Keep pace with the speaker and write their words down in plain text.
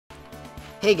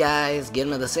Hey guys,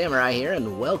 GenmaTheSamurai here,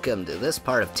 and welcome to this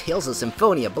part of Tales of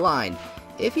Symphonia Blind.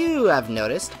 If you have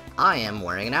noticed, I am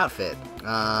wearing an outfit.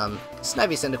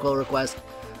 Snivy Syndical request.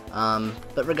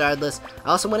 But regardless, I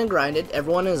also went and grinded.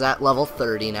 Everyone is at level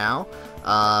 30 now.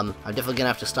 I'm definitely gonna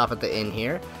have to stop at the inn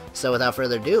here. So without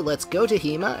further ado, let's go to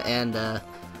Hema and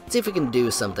see if we can do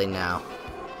something now.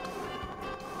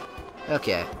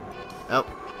 Okay. Oh.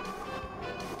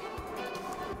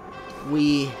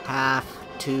 We have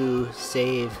to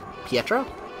save Pietro?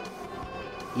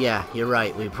 Yeah, you're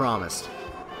right, we promised.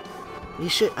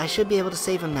 I should be able to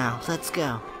save him now. Let's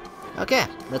go. Okay,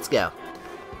 let's go.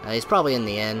 He's probably in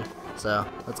the inn, so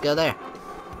let's go there.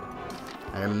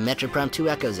 Our Metroprom 2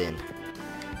 Echoes in.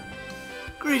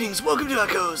 Greetings, welcome to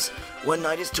Echoes! One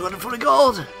night is 240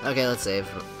 gold! Okay, let's save.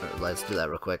 Let's do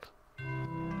that real quick.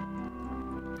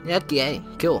 Okay,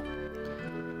 cool.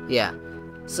 Yeah,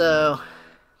 so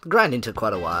grinding took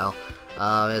quite a while.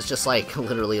 It's just like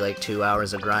literally like 2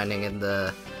 hours of grinding in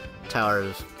the Tower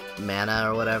of Mana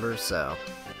or whatever, so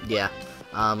yeah.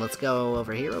 Let's go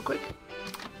over here real quick.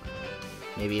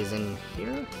 Maybe he's in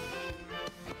here?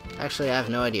 Actually, I have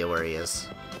no idea where he is.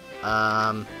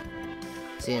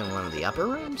 Is he in one of the upper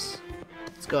rooms?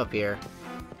 Let's go up here.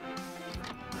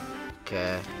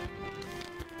 Okay.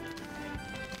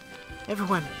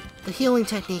 Everyone, the healing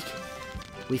technique.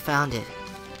 We found it.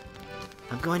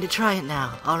 I'm going to try it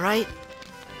now, alright?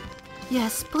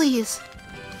 Yes, please.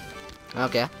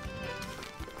 Okay.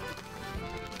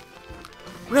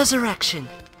 Resurrection.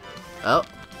 Oh.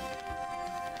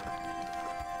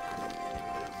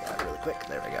 Really quick.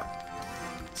 There we go.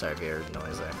 Sorry if you heard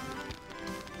noise there.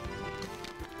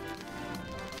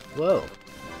 Whoa.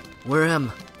 Where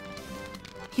am?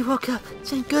 He woke up.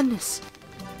 Thank goodness.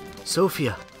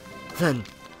 Sophia. Then,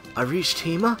 I reached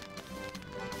Hema?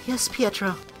 Yes,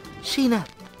 Pietro. Sheena.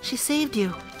 She saved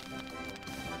you.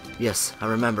 Yes, I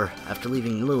remember. After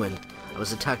leaving Lewin, I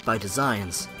was attacked by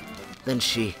Designs. Then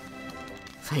she...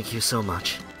 Thank you so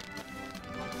much.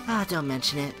 Ah, don't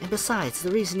mention it. And besides,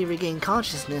 the reason you regained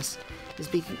consciousness is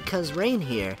because of Rain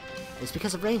here.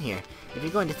 If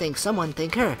you're going to thank someone,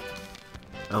 thank her.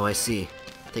 Oh, I see.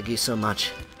 Thank you so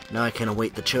much. Now I can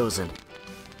await the Chosen.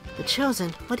 The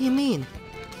Chosen? What do you mean?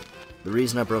 The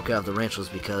reason I broke out of the ranch was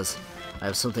because I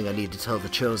have something I need to tell the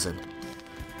Chosen.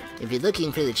 If you're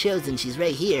looking for the Chosen, she's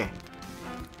right here.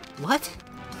 What?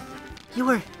 You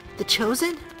were the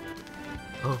Chosen?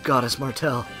 Oh, Goddess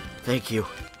Martel, thank you.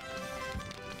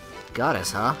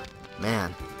 Goddess, huh?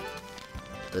 Man.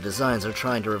 The Designs are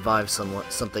trying to revive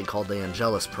something called the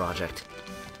Angelus Project.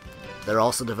 They're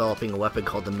also developing a weapon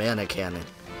called the Mana Cannon.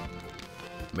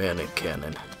 Mana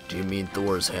Cannon? Do you mean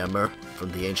Thor's hammer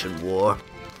from the ancient war?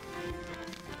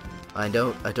 I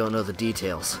don't know the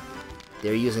details.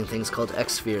 They're using things called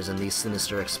X-Spheres in these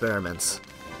sinister experiments.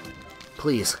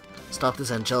 Please, stop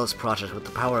this Angelus Project with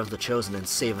the power of the Chosen and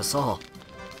save us all.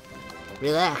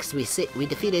 Relax, we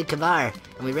defeated Kavar,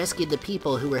 and we rescued the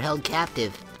people who were held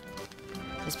captive.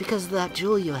 It's because of that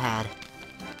jewel you had.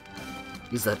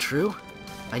 Is that true?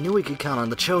 I knew we could count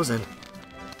on the Chosen.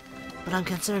 But I'm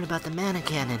concerned about the Mana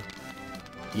Cannon.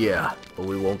 Yeah, but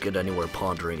we won't get anywhere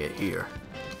pondering it here.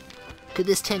 Could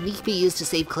this technique be used to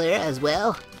save Clara as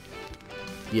well?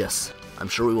 Yes, I'm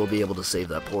sure we will be able to save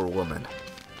that poor woman.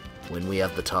 When we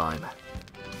have the time.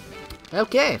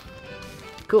 Okay.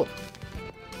 Cool.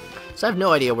 So I have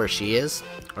no idea where she is,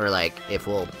 or like, if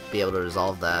we'll be able to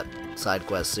resolve that side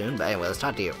quest soon, but anyway, let's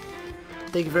talk to you.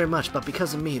 Thank you very much, but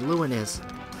because of me, Lewin is.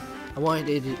 I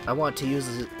want to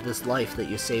use this life that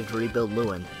you saved to rebuild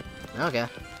Lewin. Okay.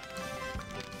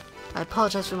 I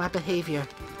apologize for my behavior.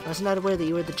 I was not aware that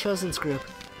you were the Chosen's group.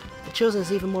 The Chosen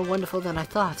is even more wonderful than I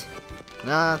thought.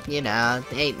 You know,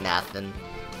 ain't nothing.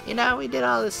 You know, we did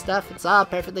all this stuff. It's all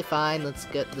perfectly fine. Let's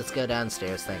go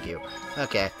downstairs. Thank you.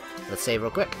 Okay, let's save real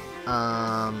quick.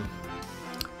 I'm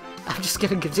just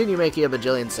gonna continue making a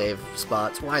bajillion save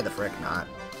spots. Why the frick not?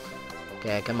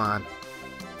 Okay, come on.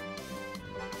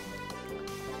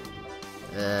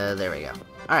 There we go.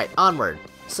 Alright, onward.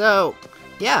 So,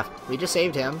 yeah, we just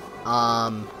saved him.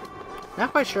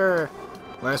 Not quite sure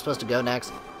where I'm supposed to go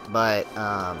next, but,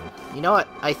 you know what?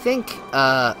 I think,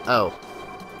 oh,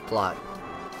 plot.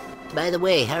 By the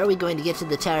way, how are we going to get to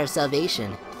the Tower of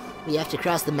Salvation? We have to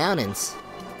cross the mountains.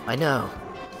 I know.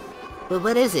 But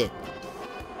what is it?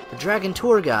 The dragon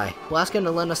tour guy. We'll ask him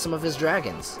to lend us some of his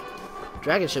dragons.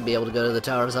 Dragons should be able to go to the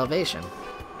Tower of Salvation.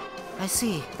 I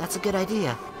see. That's a good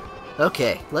idea.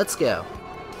 Okay, let's go.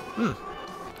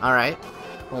 Alright.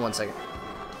 Hold on 1 second.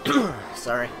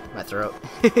 Sorry, my throat.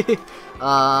 Let's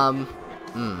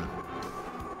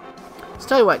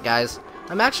tell you what, guys.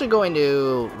 I'm actually going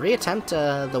to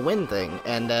reattempt the wind thing,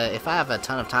 and if I have a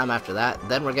ton of time after that,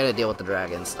 then we're gonna deal with the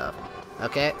dragon stuff.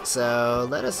 Okay, so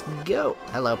let us go.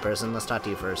 Hello, person. Let's talk to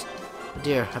you first. Oh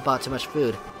dear, I bought too much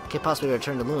food. I can't possibly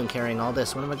return to Lewin carrying all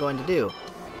this. What am I going to do?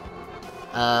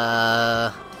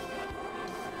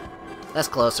 That's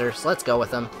closer, so let's go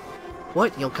with them.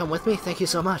 What? You'll come with me? Thank you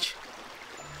so much.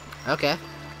 Okay.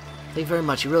 Thank you very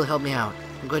much. You really helped me out.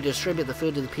 I'm going to distribute the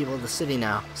food to the people of the city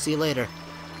now. See you later.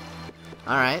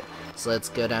 Alright, so let's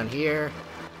go down here.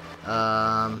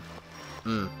 Are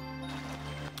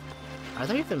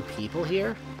there even people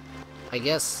here? I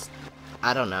guess...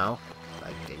 I don't know.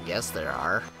 I guess there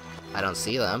are. I don't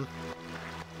see them.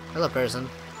 Hello, person.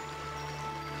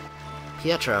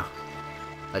 Pietro.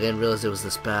 I didn't realize it was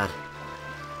this bad.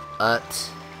 I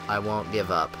won't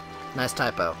give up. Nice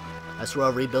typo. I swore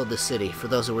I'll rebuild this city for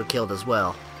those who were killed as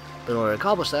well. But in order to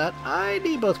accomplish that, I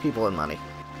need both people and money.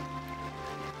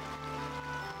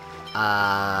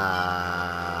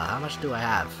 How much do I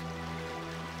have?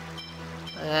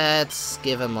 Let's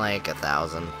give him like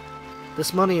 1,000.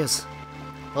 This money is...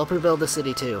 I'll rebuild the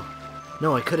city too.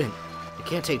 No, I couldn't. I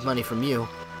can't take money from you.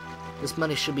 This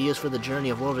money should be used for the journey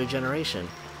of world regeneration.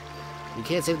 We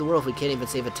can't save the world if we can't even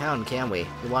save a town, can we?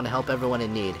 We want to help everyone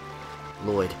in need.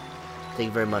 Lloyd, thank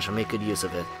you very much. I'll make good use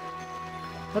of it.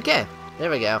 Okay, there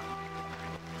we go.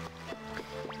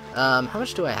 How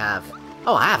much do I have?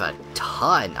 Oh, I have a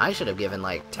ton. I should have given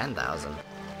like 10,000.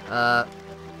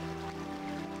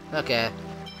 Okay.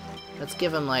 Let's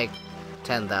give him like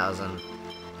 10,000.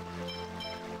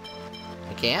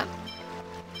 I can't?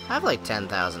 I have like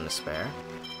 10,000 to spare.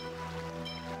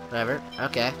 Whatever.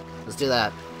 Okay, let's do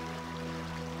that.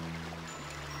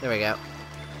 There we go.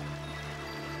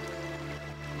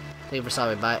 Thank you for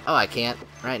stopping by. Oh, I can't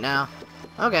right now.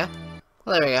 Okay.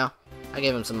 Well, there we go. I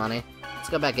gave him some money. Let's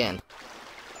go back in.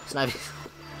 Snipey.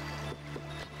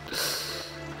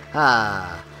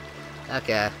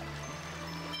 Okay.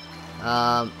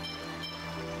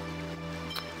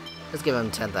 Let's give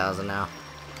him 10,000 now.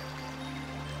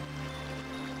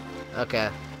 Okay.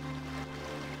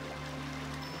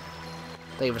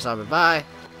 Thank you for stopping by.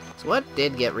 So what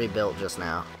did get rebuilt just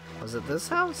now? Was it this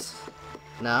house?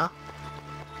 No?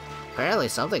 Apparently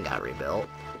something got rebuilt.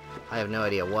 I have no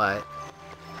idea what.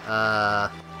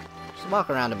 Just walk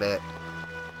around a bit.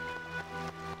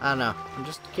 I don't know. I'm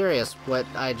just curious what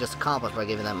I just accomplished by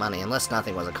giving that money, unless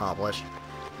nothing was accomplished.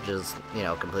 Which is, you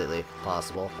know, completely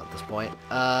possible at this point.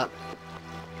 Oh.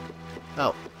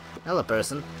 Hello,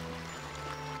 person.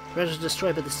 The bridge is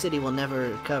destroyed, but the city will never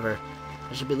recover.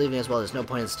 I should be leaving as well. There's no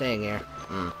point in staying here.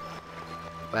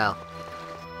 Well.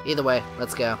 Either way,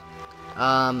 let's go.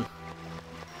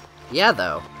 Yeah,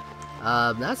 though.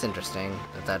 That's interesting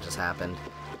that just happened.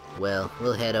 Well,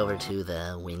 we'll head over to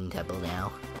the Wind Temple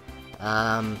now.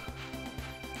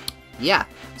 Yeah.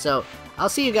 So, I'll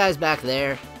see you guys back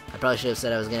there. I probably should have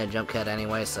said I was gonna jump cut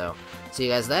anyway, so see you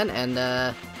guys then, and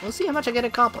we'll see how much I get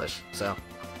accomplished. So,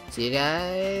 see you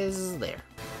guys there.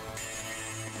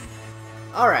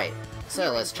 Alright,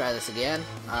 so let's try this again.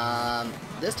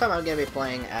 This time I'm gonna be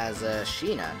playing as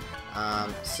Sheena.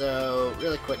 So,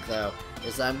 really quick though,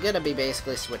 is I'm gonna be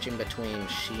basically switching between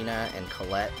Sheena and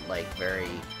Colette, like, very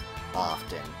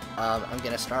often. I'm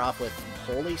gonna start off with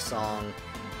Holy Song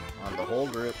on the whole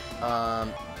group.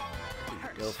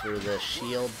 Go through the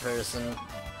shield person.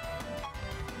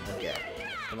 Okay,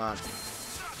 come on.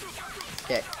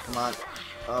 Okay, come on.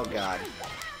 Oh god.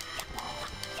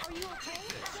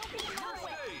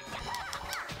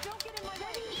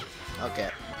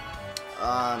 Okay.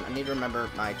 I need to remember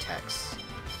my text.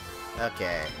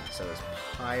 Okay, so it's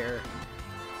Pyre.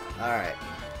 Alright.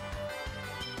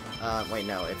 Wait,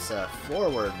 no, it's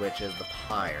forward, which is the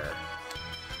Pyre.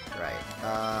 Right.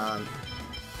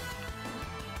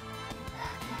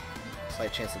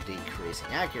 Slight chance of decreasing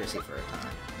accuracy for a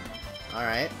time.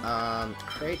 Alright,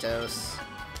 Kratos,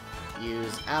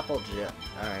 use apple gel.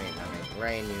 I mean,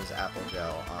 Rain, use apple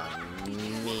gel on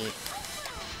me.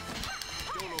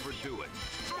 Don't overdo it.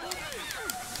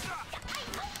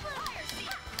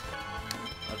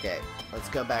 Okay, let's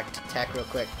go back to tech real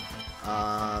quick.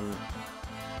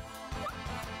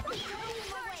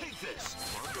 Take this.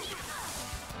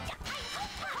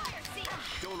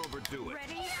 Don't overdo it.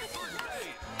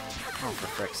 Oh, for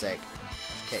frick's sake.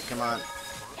 Okay, come on.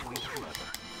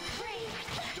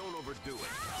 Don't overdo it.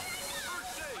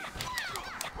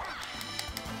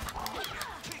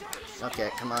 Okay,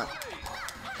 come on.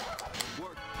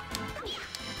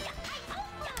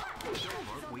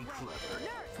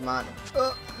 Come on.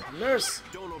 Oh, nurse!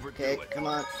 Don't overdo Okay, it. come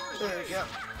on. There we go.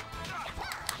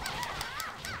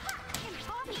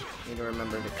 Need to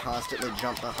remember to constantly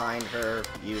jump behind her,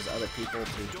 use other people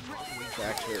to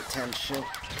attract her attention.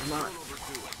 Come on.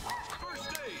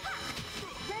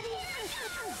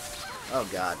 Oh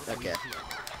god, okay.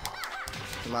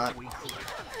 Come on.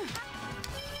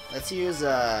 Let's use,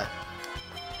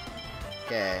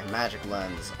 okay, magic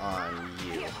lens on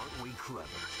you.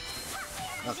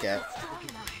 Okay.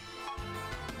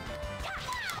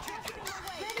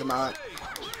 Come on.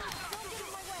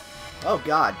 Oh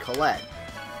god, Colette.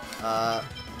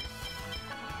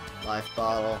 Life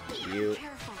bottle, you.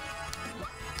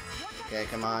 Okay,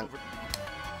 come on.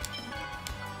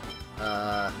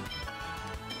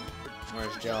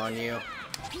 Where's Joe on you?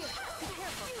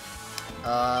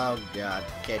 Oh god.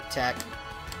 Okay, tech.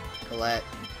 Colette.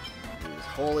 Use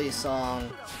Holy Song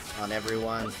on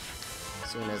everyone. As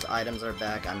soon as items are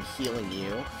back, I'm healing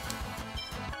you.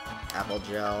 Apple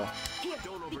gel.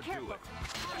 Don't overdo it.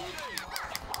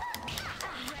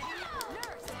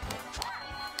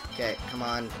 Okay, come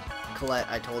on. Colette,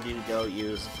 I told you to go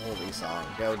use Holy Song.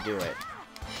 Go do it.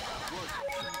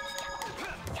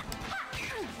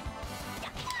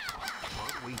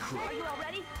 Are you all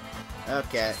ready?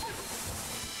 Okay.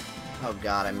 Oh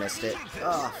god, I missed it.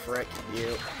 Oh, frick,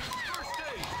 you.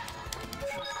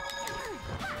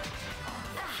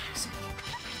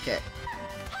 Okay.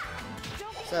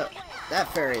 So,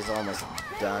 that fairy's almost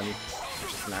done,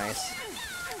 which is nice.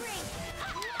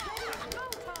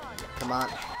 Come on.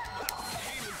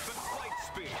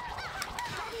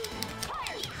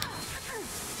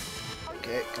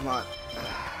 Okay, come on.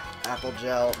 Apple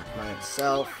gel by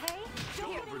itself.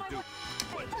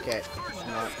 Okay,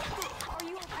 come on.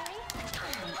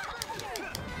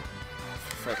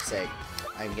 For frick's sake.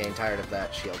 I'm getting tired of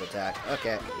that shield attack.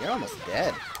 Okay, you're almost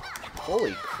dead.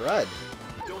 Holy crud.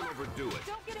 Don't overdo it.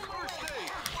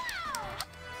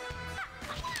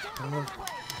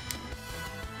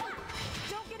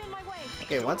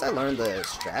 Okay, once I learned the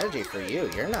strategy for you,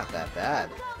 you're not that bad.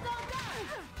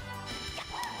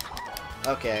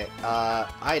 Okay,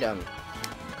 item.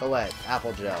 Colette,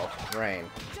 apple gel, rain.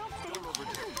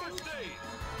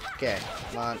 Okay,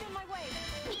 come on.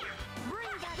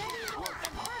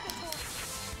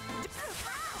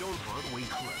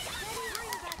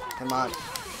 Come on.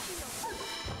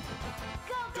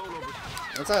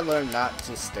 Once I learned not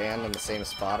to stand in the same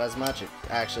spot as much, it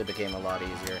actually became a lot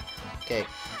easier. Okay,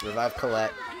 revive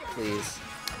Colette, please.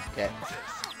 Okay.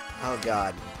 Oh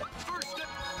god.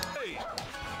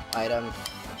 Item.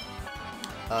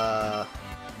 Oh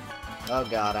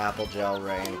god, apple gel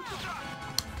rain.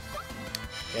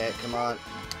 Okay, come on.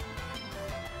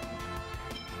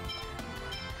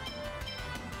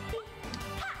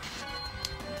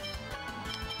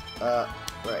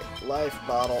 Right. Life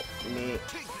bottle, me.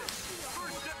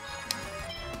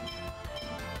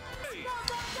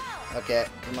 Okay,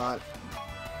 come on.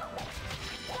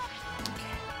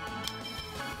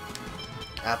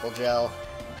 Apple gel.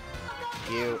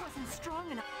 You.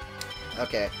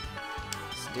 Okay.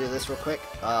 Let's do this real quick.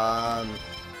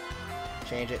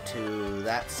 Change it to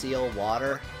that seal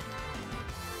water.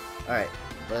 Alright,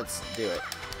 let's do it.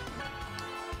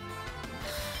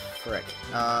 Frick.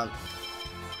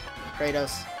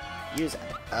 Kratos, use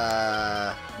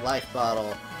life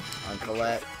bottle on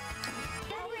Colette.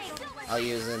 I'll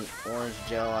use an orange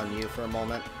gel on you for a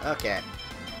moment. Okay.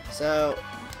 So,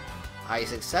 I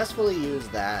successfully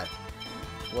used that.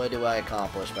 What do I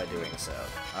accomplish by doing so?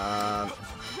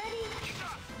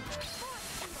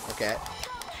 Okay.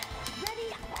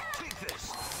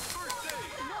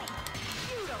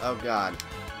 Oh god.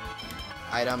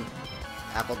 Item.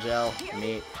 Apple gel.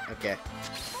 Meat. Okay.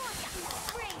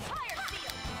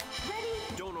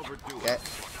 Don't overdo Okay. it.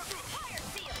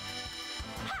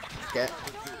 Okay.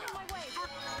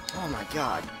 Oh my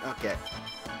god. Okay.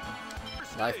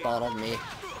 Life bottle. Me.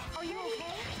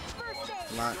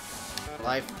 Come on.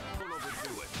 Life. Don't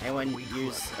overdo it. Anyone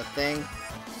use a thing?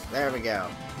 There we go.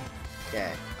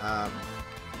 Okay.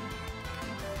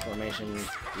 Formation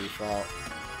default.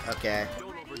 Okay. Don't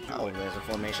overdo Oh, it. there's a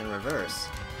formation reverse.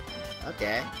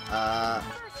 Okay.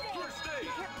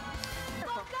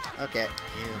 Okay.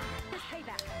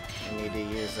 I need to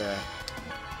use a...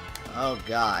 Oh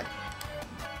god.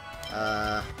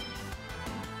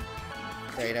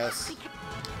 Kratos.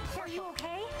 Are you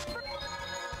okay?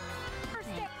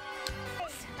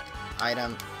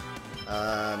 Item.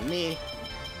 Me.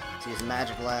 Let's use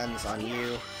magic lens on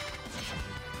you.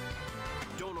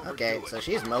 Don't overdo Okay, it. so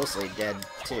she's mostly dead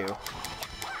too.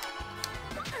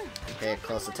 Pay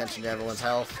close attention to everyone's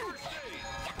health.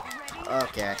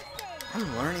 Okay.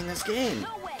 I'm learning this game.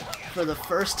 For the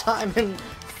first time in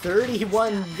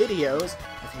 31 videos.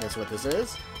 I think that's what this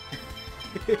is.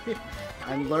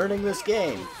 I'm learning this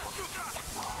game.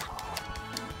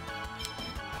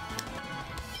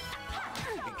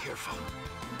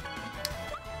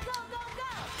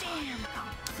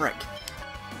 frick.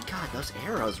 God, those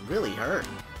arrows really hurt.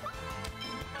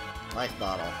 Life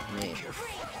bottle, me.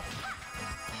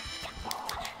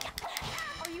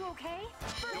 Are you okay?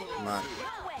 Come on.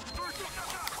 No way.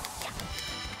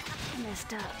 I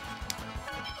messed up.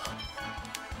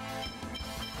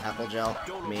 Apple gel,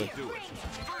 Don't me. overdo it.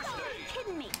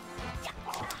 Kidding me.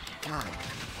 God.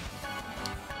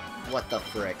 What the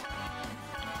frick?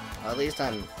 Well, at least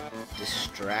I'm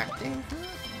distracting.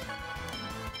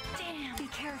 Damn. Be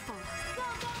careful.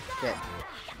 Okay.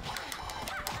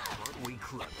 Aren't we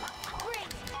clever?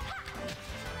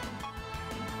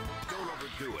 Don't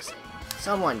overdo it.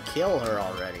 Someone kill her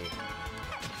already.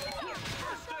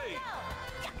 First aid.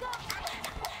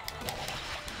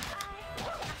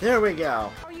 There we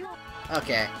go. Are you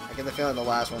Okay, I get the feeling the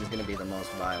last one's gonna be the most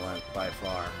violent by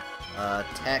far.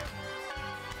 Tech,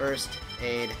 first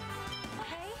aid,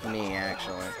 okay? me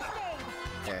actually.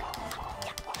 Okay.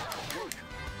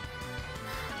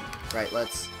 Right,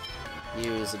 let's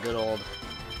use a good old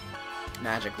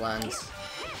magic lens.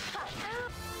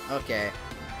 Okay,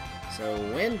 so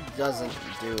wind doesn't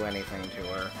do anything to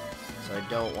her, so I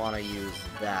don't want to use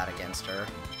that against her.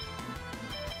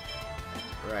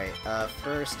 Right,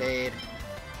 first aid,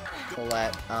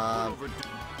 Colette,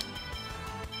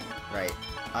 right,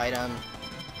 item,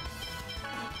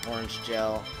 orange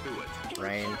gel, Do it.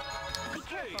 rain, Be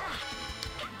careful.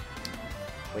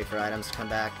 wait for items to come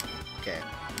back, okay,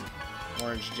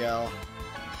 orange gel,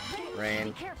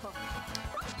 rain, Be careful.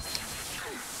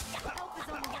 Help is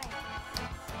on the way.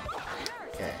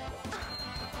 okay,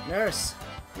 nurse,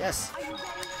 yes, Are you ready?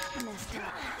 I messed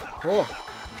up. cool,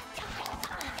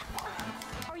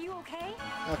 Are you okay?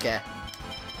 okay,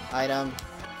 item,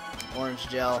 orange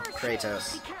gel, Be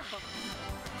Kratos, careful.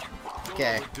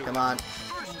 okay, come on,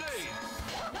 First aid.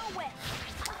 No way.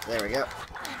 there we go,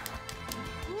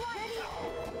 Ready?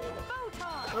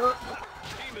 Photon.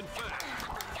 Demon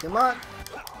fast. come on,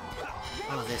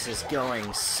 oh, this is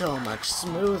going so much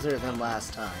smoother than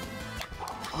last time.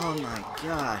 Oh my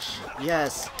gosh.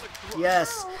 Yes.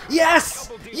 Yes. Yes!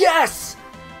 Yes!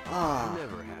 Oh,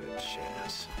 Never had a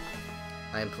chance.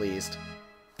 I am pleased.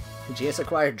 GS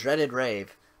acquired Dreaded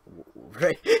Rave.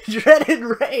 Dreaded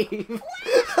Rave!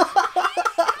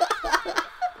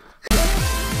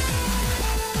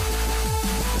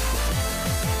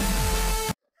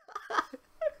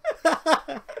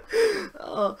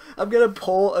 Oh, I'm gonna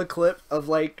pull a clip of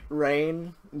like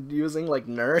Rain using like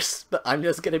Nurse, but I'm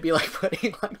just gonna be like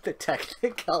putting like the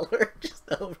Technicolor just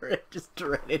over it, just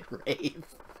Dreaded Rave.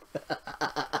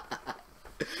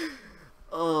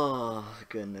 Oh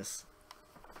goodness.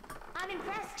 I'm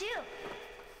impressed too.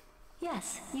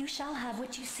 Yes, you shall have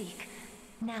what you seek.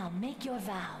 Now make your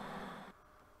vow.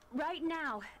 Right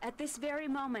now, at this very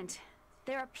moment,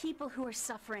 there are people who are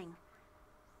suffering.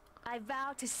 I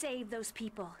vow to save those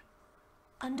people.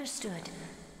 Understood.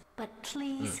 But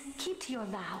please keep to your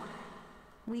vow.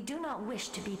 We do not wish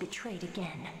to be betrayed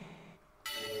again.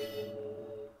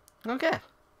 Okay,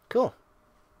 cool.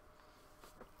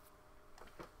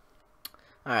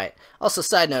 Alright, also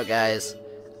side note guys,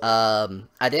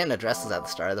 I didn't address this at the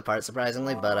start of the part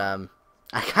surprisingly, but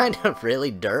I kind of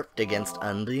really derped against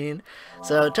Undine.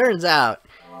 So it turns out,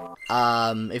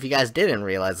 if you guys didn't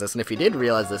realize this, and if you did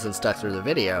realize this and stuck through the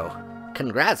video,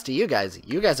 congrats to you guys.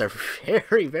 You guys are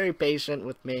very, very patient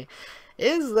with me.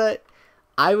 Is that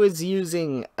I was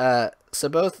using, so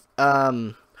both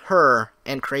her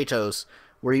and Kratos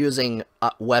were using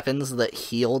weapons that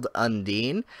healed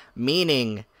Undine,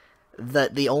 meaning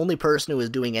that the only person who was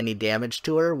doing any damage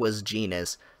to her was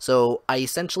Genis. So I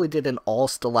essentially did an all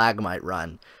stalagmite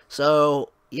run. So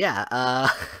yeah,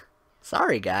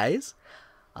 sorry guys.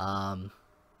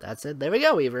 That's it. There we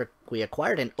go. We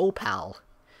acquired an Opal,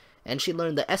 and she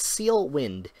learned the S Seal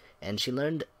Wind, and she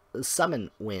learned the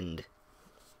Summon Wind.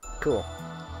 Cool.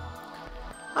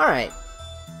 All right.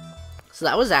 So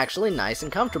that was actually nice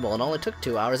and comfortable. It only took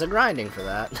 2 hours of grinding for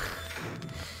that.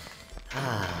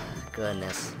 Ah,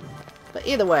 goodness. But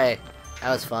either way, that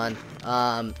was fun.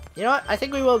 You know what? I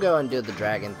think we will go and do the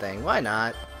dragon thing. Why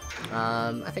not?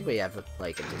 I think we have,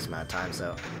 like, a decent amount of time,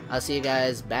 so I'll see you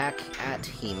guys back at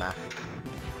Hema.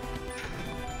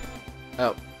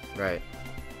 Oh, right.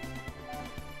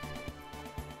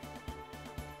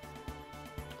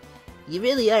 You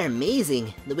really are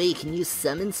amazing, the way you can use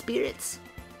summon spirits.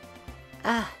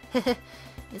 Ah,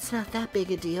 it's not that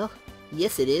big a deal.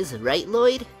 Yes, it is, right,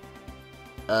 Lloyd?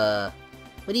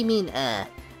 What do you mean,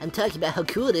 I'm talking about how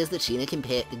cool it is that Sheena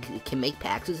can make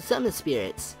pacts with the summon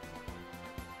spirits.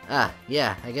 Ah,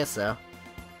 yeah, I guess so.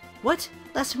 What?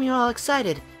 Last time you were all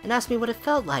excited and asked me what it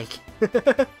felt like.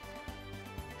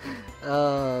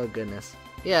 Oh, goodness.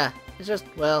 Yeah, it's just,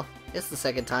 well, It's the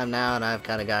second time now, and I've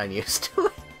kind of gotten used to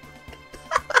it.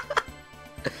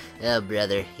 Oh,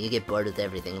 brother, you get bored with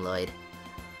everything, Lloyd.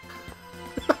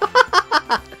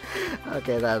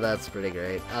 Okay, that's pretty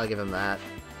great. I'll give him that.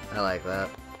 I like that.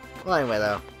 Well, anyway,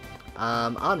 though.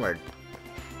 Onward.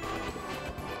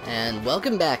 And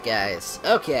welcome back, guys.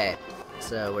 Okay,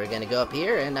 so we're gonna go up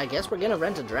here, and I guess we're gonna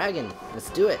rent a dragon. Let's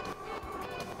do it.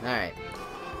 Alright.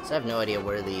 So I have no idea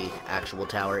where the actual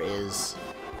tower is,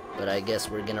 but I guess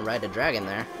we're gonna ride a dragon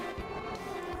there.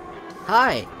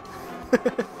 Hi!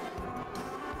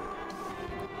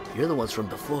 You're the ones from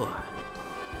before.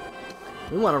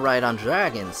 We want to ride on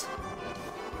dragons.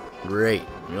 Great.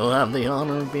 You'll have the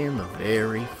honor of being the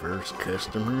very first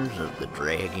customers of the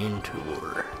Dragon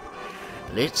Tour.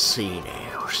 Let's see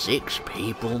now. 6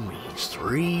 people means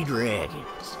 3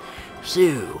 dragons.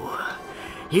 So,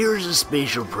 here's a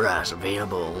special price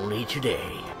available only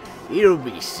today. It'll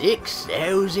be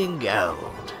 6,000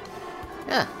 gold.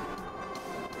 Yeah.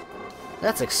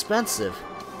 That's expensive.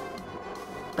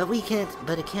 But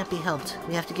it can't be helped.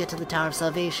 We have to get to the Tower of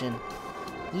Salvation.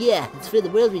 Yeah, it's for the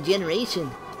world regeneration.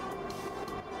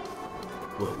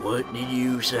 Well, what did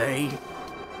you say?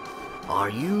 Are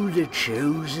you the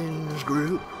Chosen's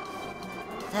group?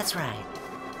 That's right.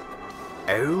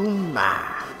 Oh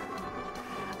my.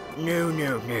 No,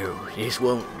 this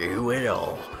won't do at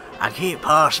all. I can't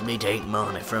possibly take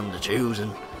money from the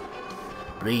Chosen.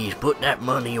 Please put that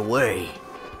money away.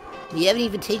 We haven't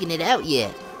even taken it out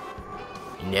yet.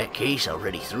 In that case, I'll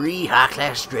ready 3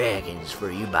 high-class dragons for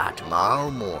you by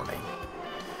tomorrow morning.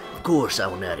 Of course, I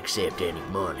will not accept any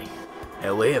money.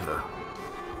 However...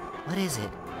 What is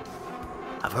it?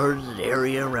 I've heard that the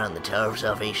area around the Tower of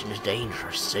Salvation is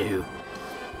dangerous, so...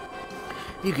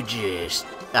 You could just...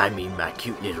 my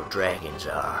cute little dragons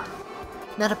are.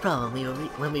 Not a problem.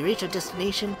 When we reach our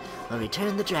destination, I'll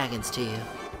return the dragons to you.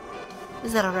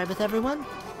 Is that alright with everyone?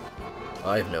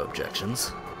 I have no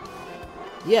objections.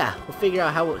 Yeah, we'll figure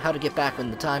out how to get back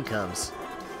when the time comes.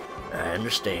 I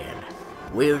understand.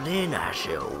 Well then, I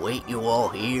shall wait you all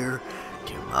here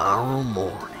tomorrow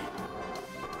morning.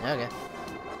 Okay.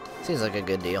 Seems like a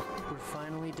good deal. We're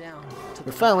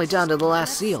finally down to the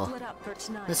last seal.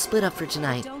 Let's split up for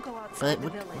tonight.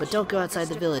 But don't go outside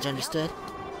the village, understood?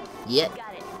 Yep.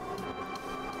 Got it.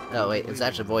 Oh wait, it's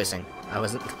actually voicing. I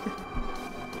wasn't...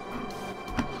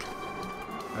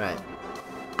 Right.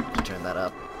 Turn that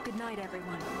up. Good night,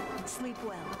 everyone. Sleep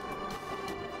well.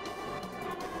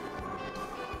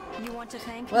 You want to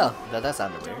thank me? Well, that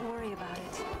sounded weird. Don't worry about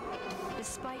it.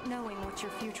 Despite knowing what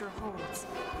your future holds,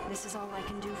 this is all I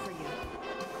can do for you.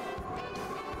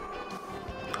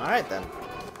 Alright then.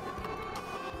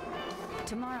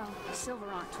 Tomorrow,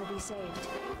 Silverant will be saved.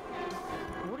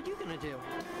 What are you gonna do?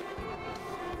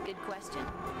 Good question.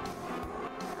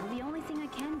 Well, the only thing I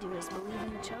can do is believe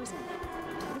in the Chosen.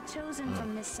 The Chosen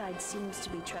from this side seems to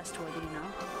be trustworthy, you know?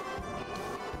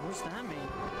 What's that mean?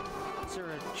 Is there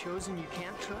a Chosen you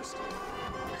can't trust?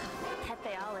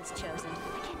 Tetheala's Chosen.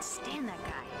 I can't stand that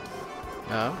guy.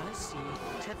 Oh? I see.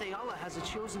 Tetheala has a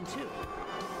Chosen too.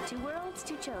 2 worlds,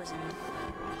 2 Chosen.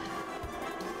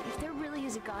 If there really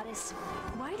is a goddess,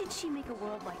 why did she make a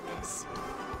world like this?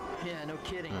 Yeah, no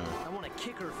kidding. I want to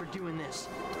kick her for doing this.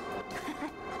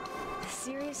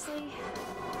 Seriously?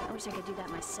 I wish I could do that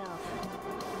myself.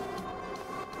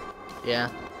 Yeah.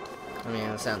 I mean,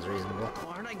 that sounds reasonable.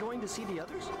 Well, aren't I going to see the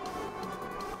others?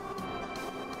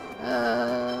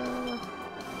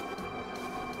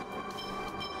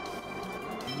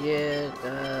 Yeah,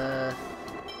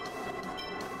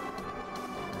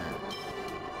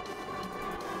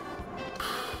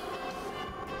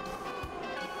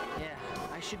 Yeah,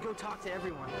 I should go talk to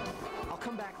everyone. I'll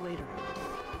come back later.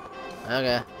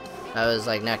 Okay. I was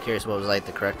like not curious what was like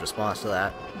the correct response to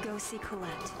that. Go see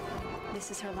Colette.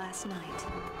 This is her last night.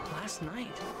 Last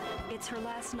night? It's her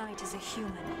last night as a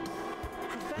human.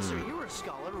 Professor, you're a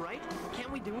scholar, right? Can't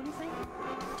we do anything?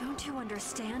 Don't you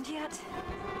understand yet?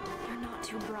 You're not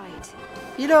too bright.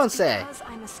 You don't say. Because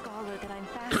I'm a scholar that I'm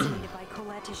fascinated by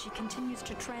Colette as she continues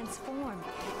to transform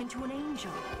into an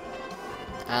angel.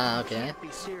 Okay. Can't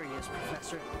be serious,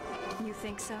 Professor. You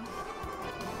think so?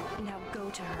 Now go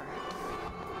to her.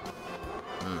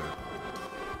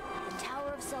 The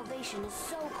Tower of Salvation is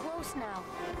so close now.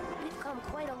 We've come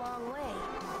quite a long way.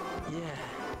 Yeah.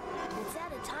 It's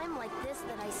at a time like this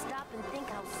that I stop and think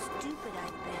how stupid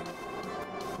I've been.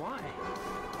 Why?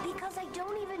 Because I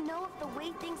don't even know if the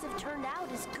way things have turned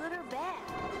out is good or bad.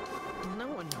 No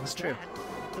one knows That's true.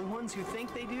 that. The ones who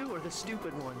think they do or the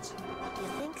stupid ones? You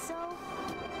think so?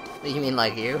 You mean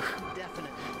like you? Definitely.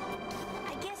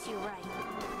 I guess you're right.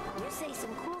 You say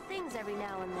some cool things every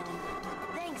now and then.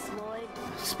 Thanks, Lloyd.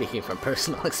 Speaking from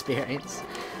personal experience.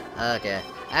 Okay.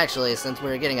 Actually, since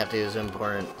we're getting up to some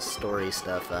important story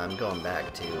stuff, I'm going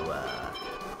back to,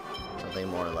 something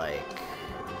more like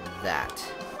that.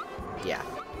 Yeah.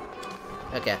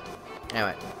 Okay.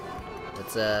 Anyway.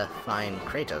 Let's, find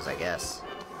Kratos, I guess.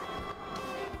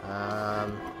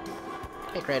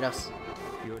 Hey, Kratos.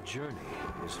 Your journey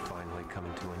is finally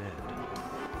coming to an end.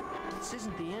 This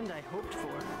isn't the end I hoped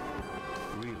for.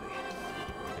 Really?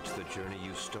 It's the journey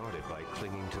you started by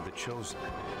clinging to the Chosen.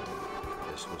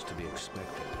 This was to be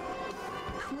expected.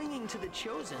 Clinging to the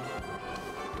Chosen.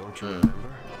 Don't you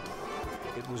remember?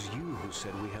 It was you who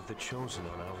said we have the Chosen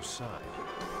on our side.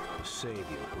 The Savior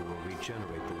who will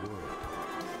regenerate the world.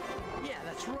 Yeah,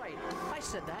 that's right. I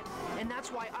said that, and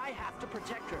that's why I have to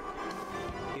protect her.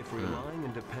 If relying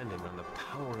and depending on the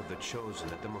power of the Chosen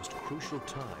at the most crucial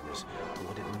time is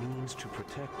what it means to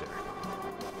protect her,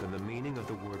 then the meaning of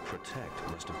the word protect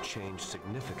must have changed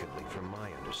significantly from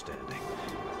my understanding.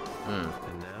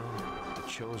 And now, the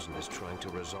Chosen is trying to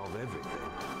resolve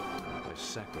everything by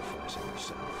sacrificing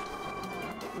herself.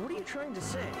 What are you trying to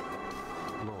say?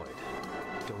 Lloyd,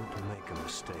 don't make a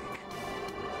mistake.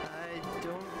 I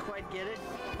don't quite get it,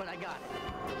 but I got it.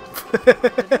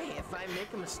 But hey, if I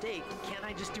make a mistake, can't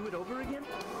I just do it over again?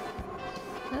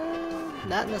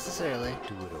 Not necessarily.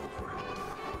 Do it over.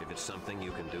 If it's something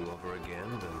you can do over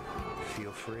again, then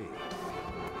feel free.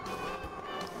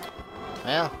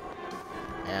 Well,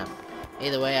 yeah.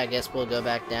 Either way, I guess we'll go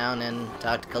back down and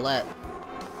talk to Colette.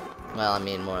 Well, I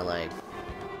mean more like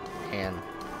hand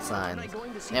signs. Am I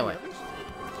going to see Anyway. the others?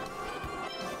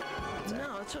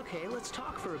 No, it's okay. Let's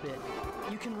talk for a bit.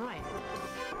 You can write.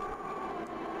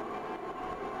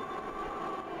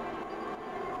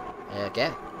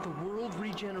 Okay. The world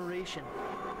regeneration.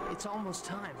 It's almost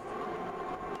time.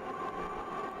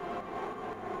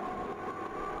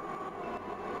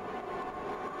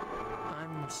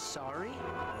 I'm sorry?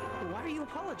 Why are you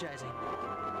apologizing?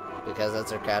 Because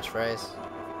that's her catchphrase.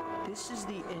 This is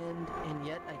the end, and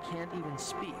yet I can't even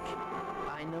speak.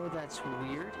 I know that's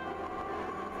weird.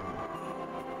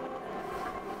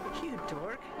 You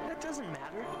dork. That doesn't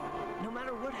matter. No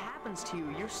matter what happens to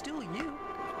you, you're still you.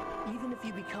 Even if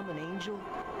you become an angel,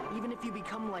 even if you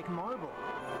become like marble.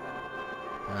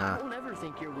 Don't ever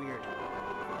think you're weird.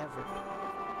 Ever.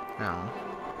 No.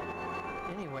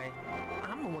 Anyway,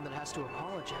 I'm the one that has to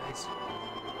apologize.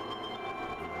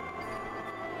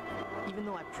 Even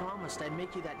though I promised I'd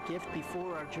make you that gift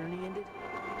before our journey ended,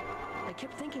 I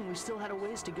kept thinking we still had a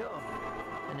ways to go.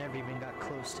 I never even got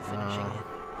close to finishing it.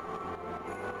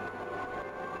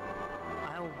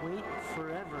 I'll wait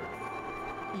forever.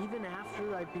 Even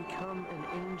after I become an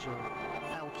angel,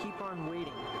 I'll keep on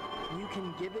waiting. You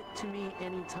can give it to me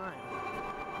anytime.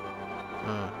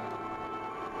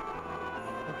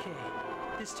 Okay,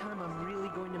 this time I'm really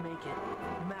going to make it,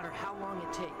 no matter how long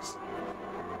it takes.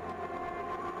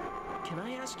 Can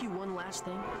I ask you one last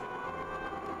thing?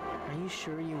 Are you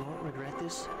sure you won't regret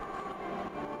this?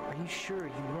 Are you sure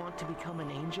you want to become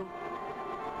an angel?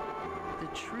 The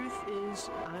truth is,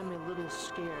 I'm a little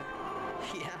scared.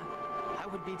 Yeah, I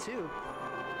would be too.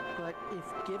 But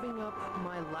if giving up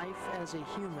my life as a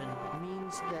human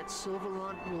means that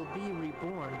Sylvarant will be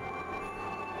reborn,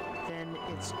 then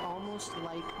it's almost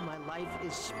like my life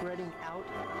is spreading out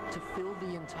to fill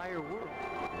the entire world.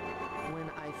 When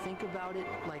I think about it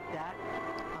like that,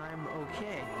 I'm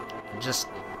okay. Just...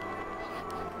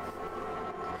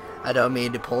 I don't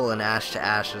mean to pull an ash to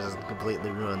ashes and completely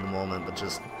ruin the moment, but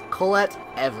just Colette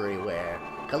everywhere.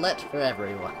 Colette for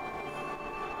everyone.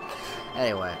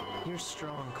 Anyway. You're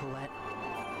strong, Colette.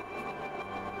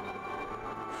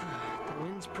 The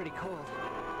wind's pretty cold.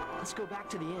 Let's go back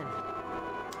to the inn.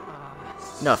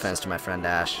 No offense to my friend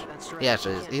Ash. That's right. He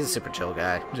actually is, he's a super chill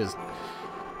guy. Just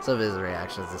some of his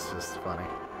reactions is just funny.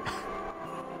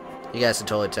 You guys should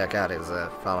totally check out his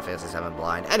Final Fantasy VII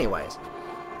Blind. Anyways.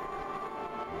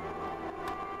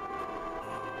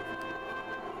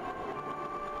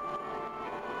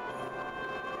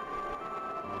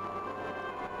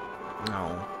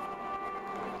 No.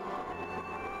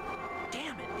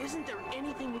 Damn it, isn't there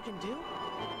anything we can do?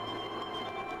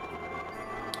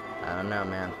 I don't know,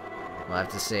 man. We'll have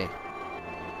to see.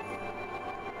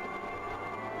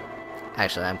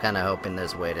 Actually, I'm kind of hoping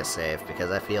there's a way to save,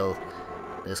 because I feel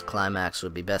this climax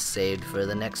would be best saved for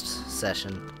the next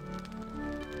session.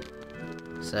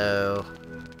 So...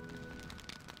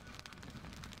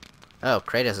 Oh,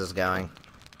 Kratos is going.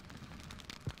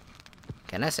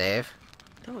 Can I save?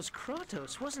 That was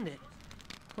Kratos, wasn't it?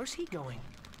 Where's he going?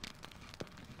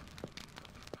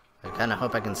 I kind of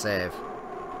hope I can save.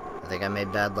 I think I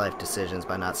made bad life decisions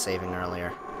by not saving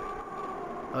earlier.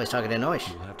 Oh, he's talking to Noish.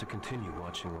 You'll have to continue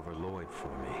watching over Lloyd for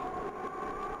me.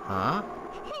 Huh?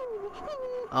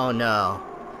 Oh no.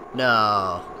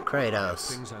 No.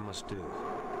 Kratos. Things I must do.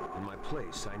 In my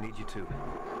place, I need you to...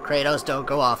 Kratos, don't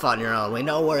go off on your own. We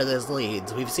know where this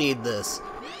leads. We've seen this.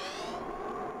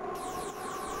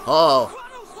 Oh.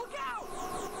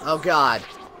 Oh god.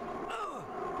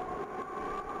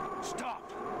 Stop!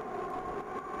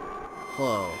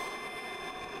 Whoa.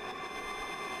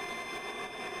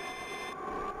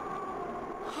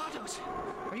 Kratos,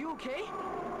 are you okay?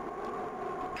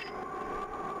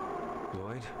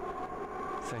 Lloyd,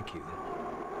 thank you.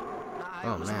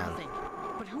 Oh, It was man. nothing.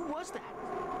 But who was that?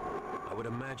 I would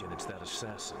imagine it's that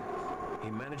assassin. He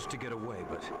managed to get away,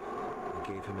 but I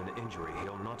gave him an injury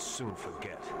he'll not soon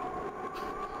forget.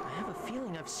 I have a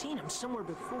feeling I've seen him somewhere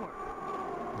before.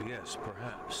 Yes,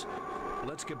 perhaps.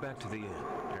 Let's get back to the inn.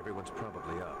 Everyone's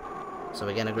probably up. So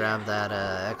we're gonna grab that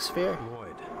X-Sphere?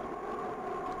 Lloyd,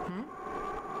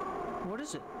 What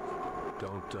is it?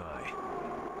 don't die.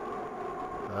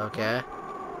 Okay.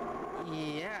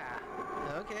 Yeah.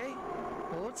 Okay.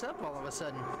 Well, what's up all of a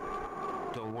sudden?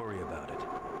 Don't worry about it.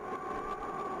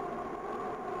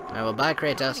 Alright, well, bye, How can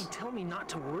you Kratos. tell me not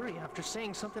to worry after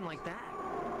saying something like that?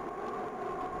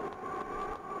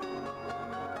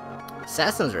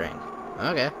 Assassin's Ring.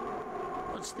 Okay.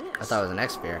 What's this? I thought it was an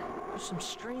X-Sphere. There's some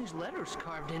strange letters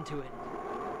carved into it.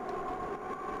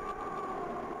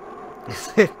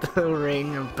 Is it the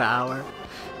Ring of Power?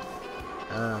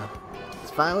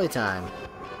 It's finally time.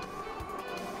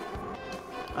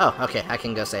 Oh, okay, I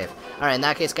can go save. Alright, in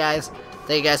that case, guys,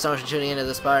 thank you guys so much for tuning into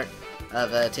this part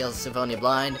of Tales of Symphonia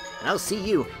Blind, and I'll see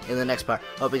you in the next part.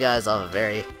 Hope you guys all have a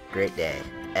very great day.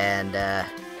 And,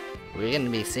 we're gonna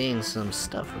be seeing some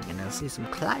stuff. We're gonna see some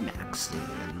climaxing,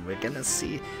 and we're gonna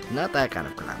see, not that kind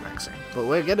of climaxing, but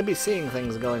we're gonna be seeing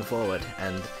things going forward,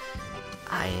 and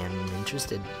I am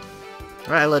interested.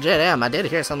 I legit am. I did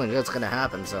hear something good's gonna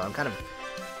happen, so I'm kind of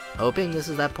hoping this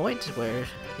is that point where,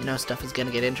 you know, stuff is gonna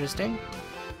get interesting.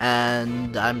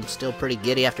 And I'm still pretty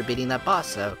giddy after beating that boss,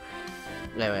 so...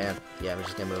 Anyway, yeah, we're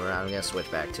just gonna move around. I'm gonna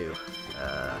switch back to,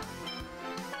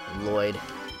 Lloyd,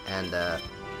 and,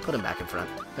 put him back in front.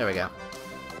 There we go.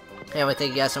 Anyway,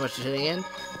 thank you guys so much for tuning in,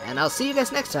 and I'll see you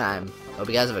guys next time. Hope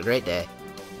you guys have a great day.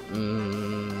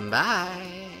 Bye!